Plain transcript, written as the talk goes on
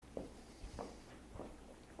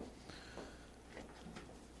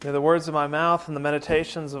May the words of my mouth and the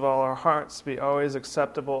meditations of all our hearts be always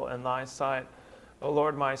acceptable in thy sight, O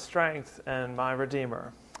Lord, my strength and my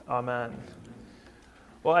Redeemer. Amen.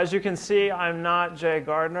 Well, as you can see, I'm not Jay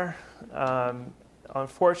Gardner.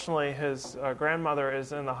 Unfortunately, his grandmother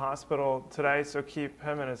is in the hospital today, so keep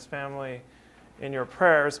him and his family in your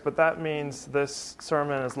prayers, but that means this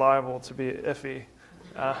sermon is liable to be iffy.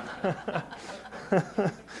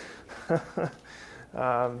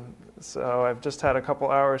 So I've just had a couple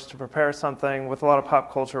hours to prepare something with a lot of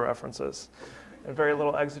pop culture references and very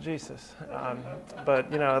little exegesis. But,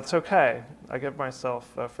 it's okay. I give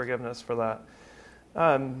myself forgiveness for that.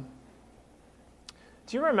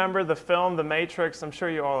 Do you remember the film The Matrix? I'm sure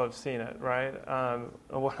you all have seen it, right?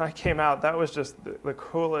 When I came out, that was just the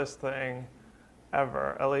coolest thing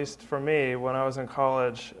ever, at least for me. When I was in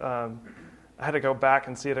college, I had to go back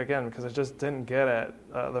and see it again because I just didn't get it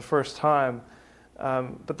the first time.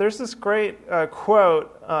 But there's this great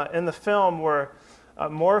quote in the film where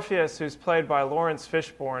Morpheus, who's played by Lawrence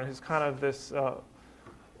Fishburne, who's kind of this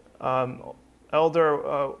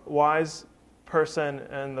elder, wise person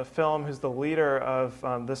in the film, who's the leader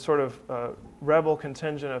of this sort of rebel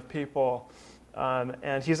contingent of people.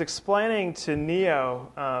 And he's explaining to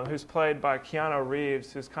Neo, who's played by Keanu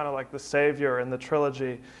Reeves, who's kind of like the savior in the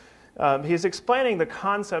trilogy. He's explaining the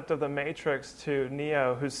concept of the Matrix to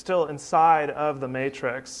Neo, who's still inside of the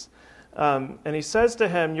Matrix. And he says to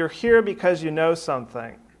him, "You're here because you know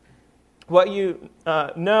something. What you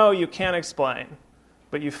know you can't explain,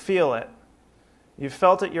 but you feel it. You've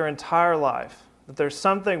felt it your entire life, that there's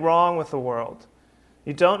something wrong with the world.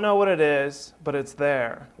 You don't know what it is, but it's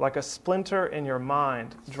there, like a splinter in your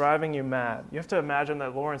mind, driving you mad." You have to imagine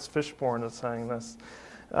that Lawrence Fishburne is saying this.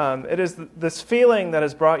 It is this feeling that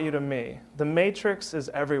has brought you to me. The Matrix is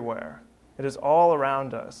everywhere. It is all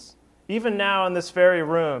around us. Even now in this very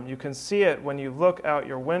room, you can see it when you look out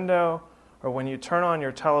your window or when you turn on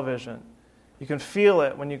your television. You can feel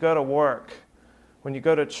it when you go to work, when you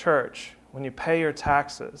go to church, when you pay your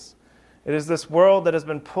taxes. It is this world that has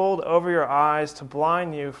been pulled over your eyes to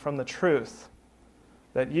blind you from the truth,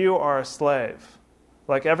 that you are a slave.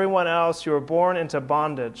 Like everyone else, you were born into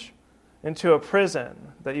bondage, into a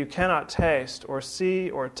prison that you cannot taste or see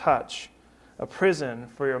or touch, a prison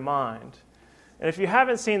for your mind. And if you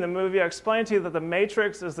haven't seen the movie, I explained to you that the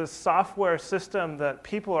Matrix is this software system that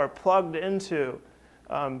people are plugged into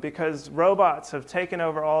because robots have taken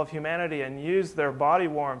over all of humanity and used their body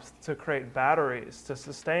warmth to create batteries to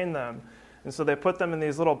sustain them. And so they put them in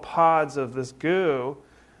these little pods of this goo,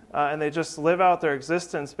 and they just live out their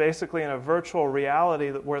existence basically in a virtual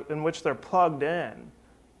reality in which they're plugged in.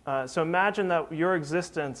 So imagine that your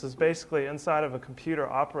existence is basically inside of a computer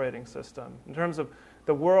operating system in terms of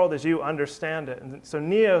the world as you understand it. And so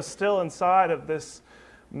Neo's still inside of this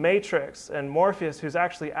Matrix, and Morpheus, who's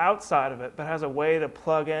actually outside of it but has a way to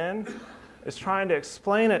plug in, is trying to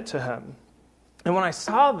explain it to him. And when I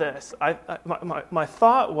saw this, my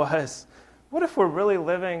thought was, what if we're really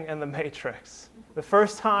living in the Matrix? The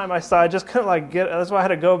first time I saw it, I just couldn't get it. That's why I had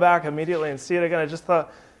to go back immediately and see it again. I just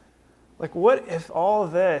thought, what if all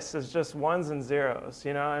of this is just ones and zeros?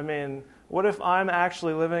 What if I'm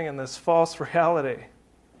actually living in this false reality?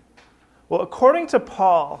 Well, according to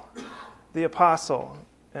Paul, the apostle,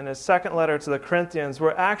 in his second letter to the Corinthians,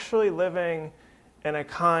 we're actually living in a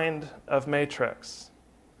kind of matrix.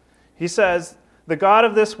 He says, "The God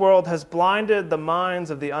of this world has blinded the minds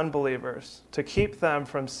of the unbelievers to keep them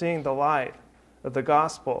from seeing the light of the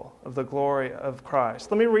gospel of the glory of Christ."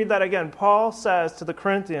 Let me read that again. Paul says to the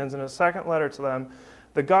Corinthians in his second letter to them,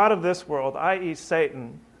 "The God of this world, i.e.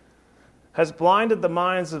 Satan, has blinded the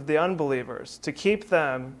minds of the unbelievers to keep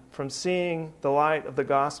them from seeing the light of the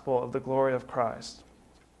gospel of the glory of Christ."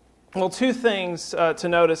 Well, two things to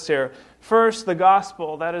notice here. First, the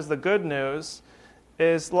gospel, that is the good news,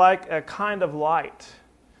 is like a kind of light.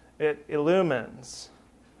 It illumines.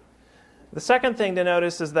 The second thing to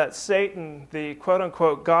notice is that Satan, the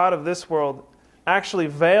quote-unquote God of this world, actually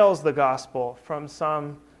veils the gospel from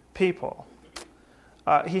some people.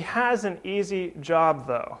 He has an easy job,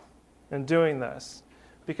 though, in doing this,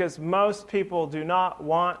 because most people do not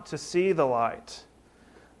want to see the light.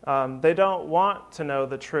 They don't want to know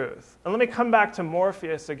the truth. And let me come back to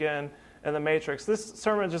Morpheus again in the Matrix. This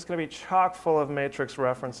sermon is just going to be chock full of Matrix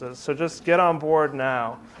references, so just get on board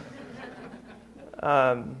now.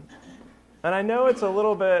 And I know it's a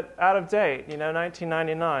little bit out of date,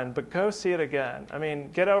 1999, but go see it again.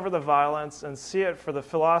 Get over the violence and see it for the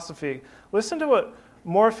philosophy. Listen to what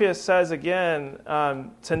Morpheus says again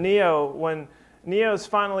to Neo when Neo's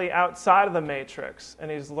finally outside of the Matrix and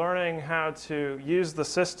he's learning how to use the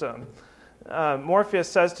system. Morpheus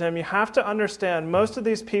says to him, you have to understand most of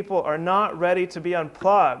these people are not ready to be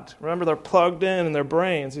unplugged. Remember, they're plugged in their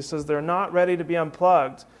brains. He says they're not ready to be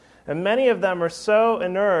unplugged. And many of them are so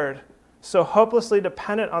inured, so hopelessly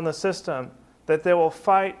dependent on the system, that they will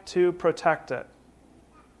fight to protect it.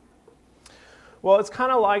 Well, it's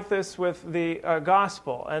kind of like this with the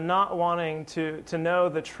gospel and not wanting to know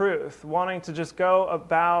the truth, wanting to just go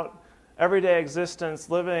about everyday existence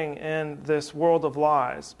living in this world of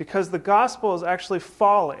lies. Because the gospel is actually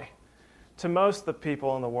folly to most of the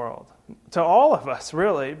people in the world, to all of us,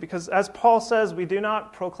 really. Because as Paul says, we do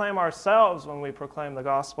not proclaim ourselves when we proclaim the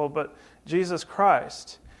gospel, but Jesus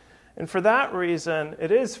Christ. And for that reason,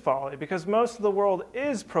 it is folly, because most of the world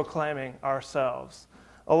is proclaiming ourselves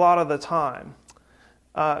a lot of the time.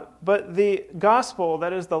 But the gospel,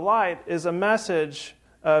 that is the light, is a message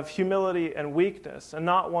of humility and weakness, and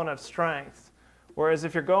not one of strength. Whereas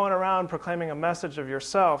if you're going around proclaiming a message of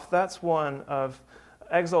yourself, that's one of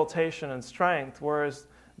exaltation and strength. Whereas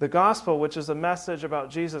the gospel, which is a message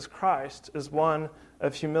about Jesus Christ, is one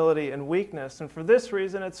of humility and weakness. And for this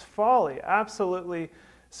reason, it's folly. Absolutely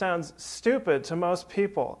sounds stupid to most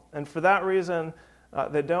people. And for that reason,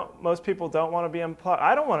 most people don't want to be unplugged.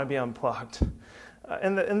 I don't want to be unplugged.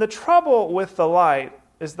 And the trouble with the light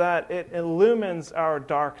is that it illumines our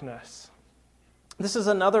darkness. This is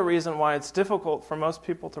another reason why it's difficult for most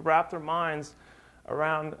people to wrap their minds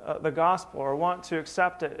around the gospel or want to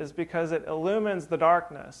accept it, is because it illumines the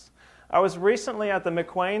darkness. I was recently at the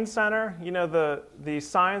McQuain Center, the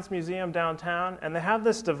Science Museum downtown, and they have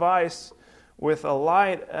this device with a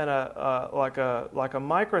light and like a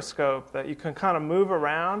microscope that you can kind of move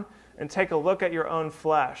around and take a look at your own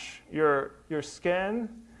flesh, your skin.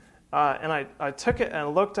 And I took it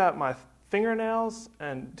and looked at my fingernails,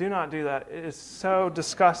 and do not do that. It is so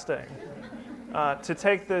disgusting to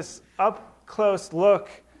take this up-close look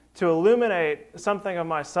to illuminate something of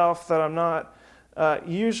myself that I'm not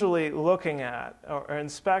usually looking at or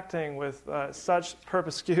inspecting with such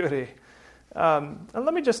perspicuity. And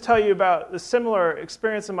let me just tell you about a similar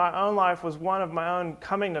experience in my own life. Was one of my own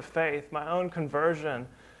coming to faith, my own conversion.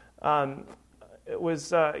 It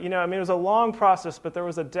was, it was a long process, but there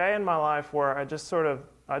was a day in my life where I just sort of,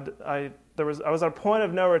 I was at a point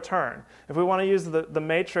of no return. If we want to use the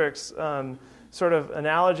Matrix sort of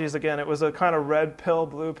analogies again, it was a kind of red pill,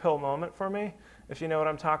 blue pill moment for me, if you know what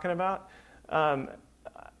I'm talking about.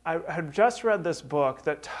 I had just read this book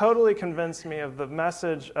that totally convinced me of the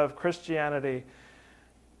message of Christianity,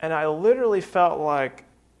 and I literally felt like,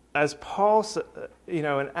 as Paul,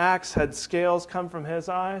 in Acts had scales come from his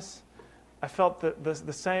eyes, I felt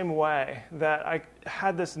the same way, that I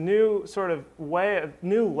had this new sort of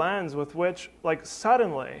new lens with which, like,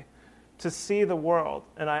 suddenly, to see the world.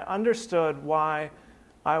 And I understood why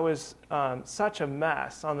I was such a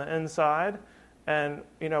mess on the inside, and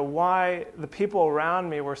why the people around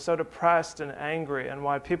me were so depressed and angry, and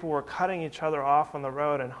why people were cutting each other off on the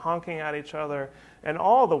road and honking at each other, and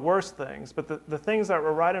all the worst things. But the things that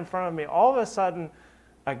were right in front of me, all of a sudden,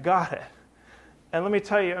 I got it. And let me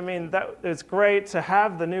tell you, that it's great to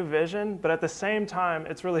have the new vision, but at the same time,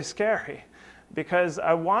 it's really scary, because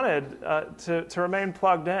I wanted to remain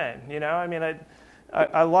plugged in.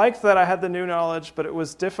 I liked that I had the new knowledge, but it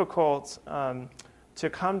was difficult to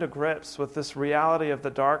come to grips with this reality of the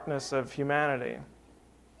darkness of humanity.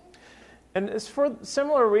 And it's for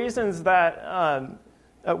similar reasons that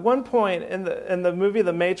at one point in the movie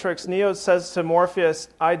The Matrix, Neo says to Morpheus,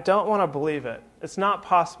 I don't want to believe it. It's not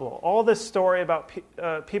possible. All this story about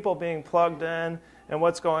people being plugged in and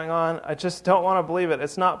what's going on, I just don't want to believe it.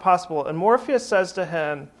 It's not possible. And Morpheus says to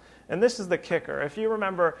him, and this is the kicker, if you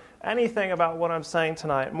remember anything about what I'm saying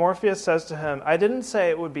tonight, Morpheus says to him, I didn't say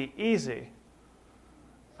it would be easy.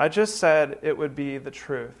 I just said it would be the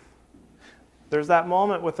truth. There's that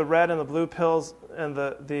moment with the red and the blue pills in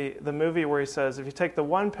the movie where he says, if you take the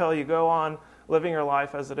one pill, you go on living your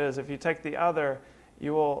life as it is. If you take the other,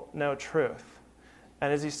 you will know truth.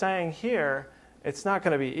 And as he's saying here, it's not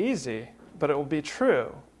going to be easy, but it will be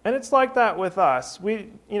true. And it's like that with us. We,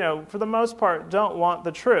 for the most part, don't want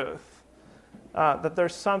the truth, that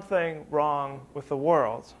there's something wrong with the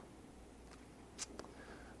world.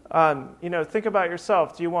 Think about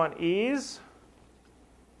yourself. Do you want ease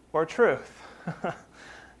or truth?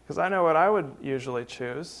 Because I know what I would usually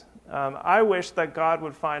choose. I wish that God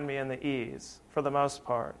would find me in the ease, for the most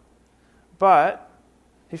part. But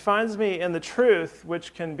he finds me in the truth,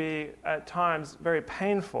 which can be, at times, very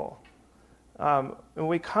painful. When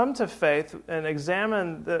we come to faith and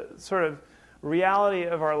examine the sort of reality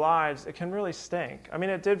of our lives, it can really stink.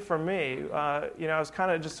 It did for me. I was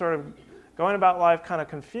kind of just sort of going about life kind of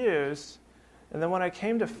confused, And then when I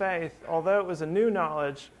came to faith, although it was a new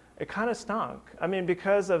knowledge, it kind of stunk. I mean,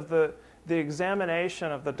 because of the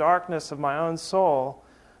examination of the darkness of my own soul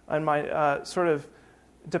and my sort of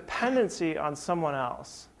dependency on someone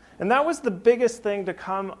else. And that was the biggest thing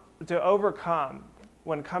to overcome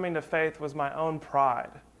when coming to faith, was my own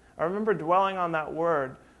pride. I remember dwelling on that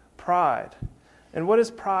word, pride. And what is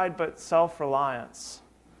pride but self-reliance?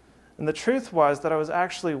 And the truth was that I was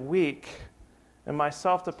actually weak, and my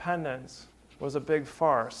self-dependence was a big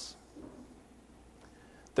farce.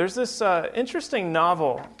 There's this interesting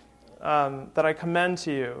novel that I commend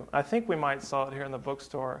to you. I think we might sell it here in the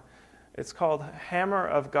bookstore. It's called Hammer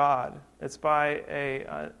of God. It's by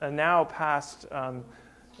a now past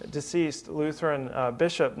deceased Lutheran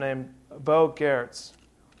bishop named Bo Geertz.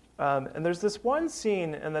 And there's this one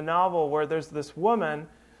scene in the novel where there's this woman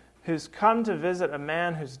who's come to visit a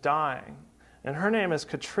man who's dying. And her name is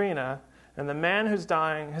Katrina, and the man who's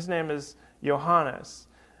dying, his name is Johannes.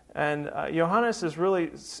 And Johannes is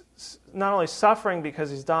really not only suffering because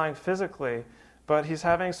he's dying physically, but he's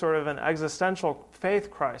having sort of an existential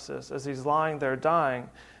faith crisis as he's lying there dying.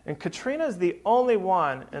 And Katrina is the only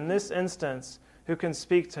one in this instance who can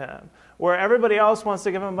speak to him. Where everybody else wants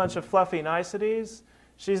to give him a bunch of fluffy niceties,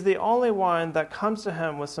 she's the only one that comes to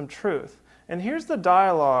him with some truth. And here's the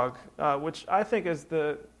dialogue, which I think is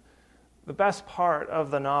the best part of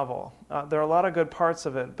the novel. There are a lot of good parts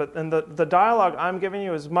of it, but the dialogue I'm giving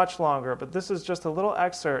you is much longer, but this is just a little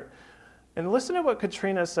excerpt. And listen to what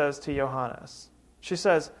Katrina says to Johannes. She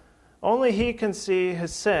says, "Only he can see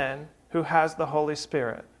his sin who has the Holy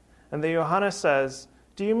Spirit." And the Johannes says,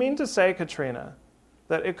 "Do you mean to say, Katrina,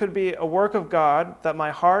 that it could be a work of God that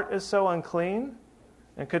my heart is so unclean?"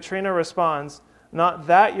 And Katrina responds, "Not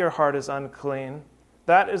that your heart is unclean,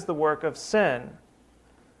 that is the work of sin.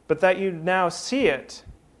 But that you now see it,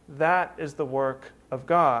 that is the work of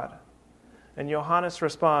God." And Johannes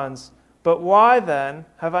responds, "But why then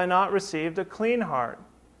have I not received a clean heart?"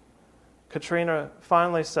 Katrina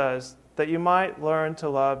finally says, "That you might learn to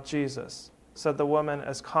love Jesus," said the woman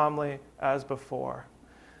as calmly as before.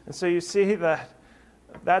 And so you see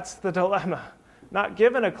that's the dilemma. Not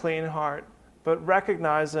given a clean heart, but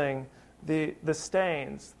recognizing the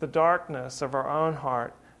stains, the darkness of our own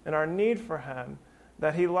heart, and our need for Him,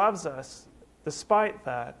 that He loves us despite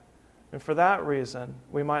that, and for that reason,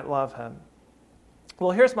 we might love Him.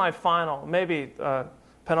 Well, here's my final, maybe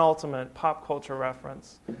penultimate pop culture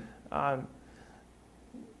reference.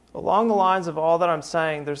 Along the lines of all that I'm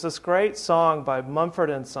saying, there's this great song by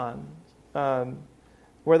Mumford & Son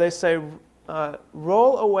where they say,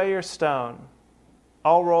 "Roll away your stone,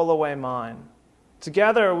 I'll roll away mine.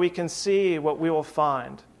 Together we can see what we will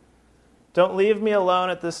find. Don't leave me alone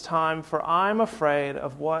at this time, for I'm afraid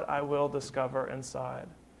of what I will discover inside."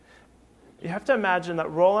 You have to imagine that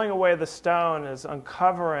rolling away the stone is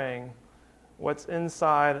uncovering what's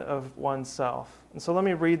inside of oneself. And so let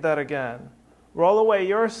me read that again. "Roll away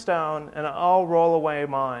your stone, and I'll roll away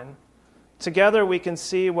mine. Together we can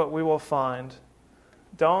see what we will find.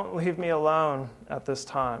 Don't leave me alone at this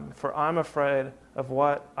time, for I'm afraid of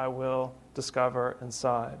what I will discover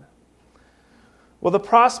inside." Well, the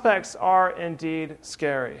prospects are indeed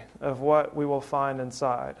scary of what we will find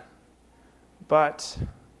inside. But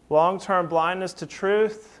long-term blindness to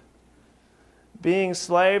truth, being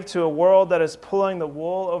slave to a world that is pulling the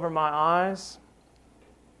wool over my eyes,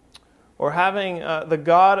 or having the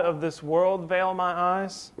God of this world veil my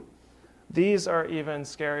eyes, these are even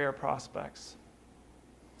scarier prospects.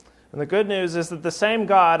 And the good news is that the same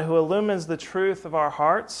God who illumines the truth of our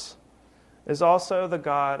hearts is also the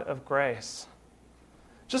God of grace.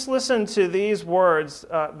 Just listen to these words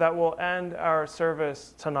that will end our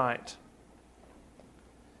service tonight.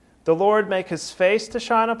 "The Lord make His face to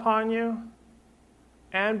shine upon you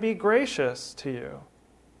and be gracious to you.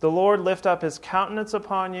 The Lord lift up His countenance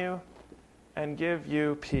upon you and give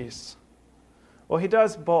you peace." Well, He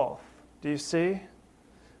does both. Do you see?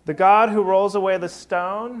 The God who rolls away the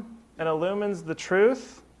stone and illumines the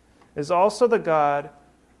truth is also the God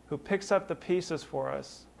who picks up the pieces for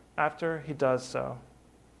us after He does so.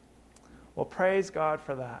 Well, praise God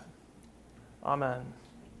for that. Amen.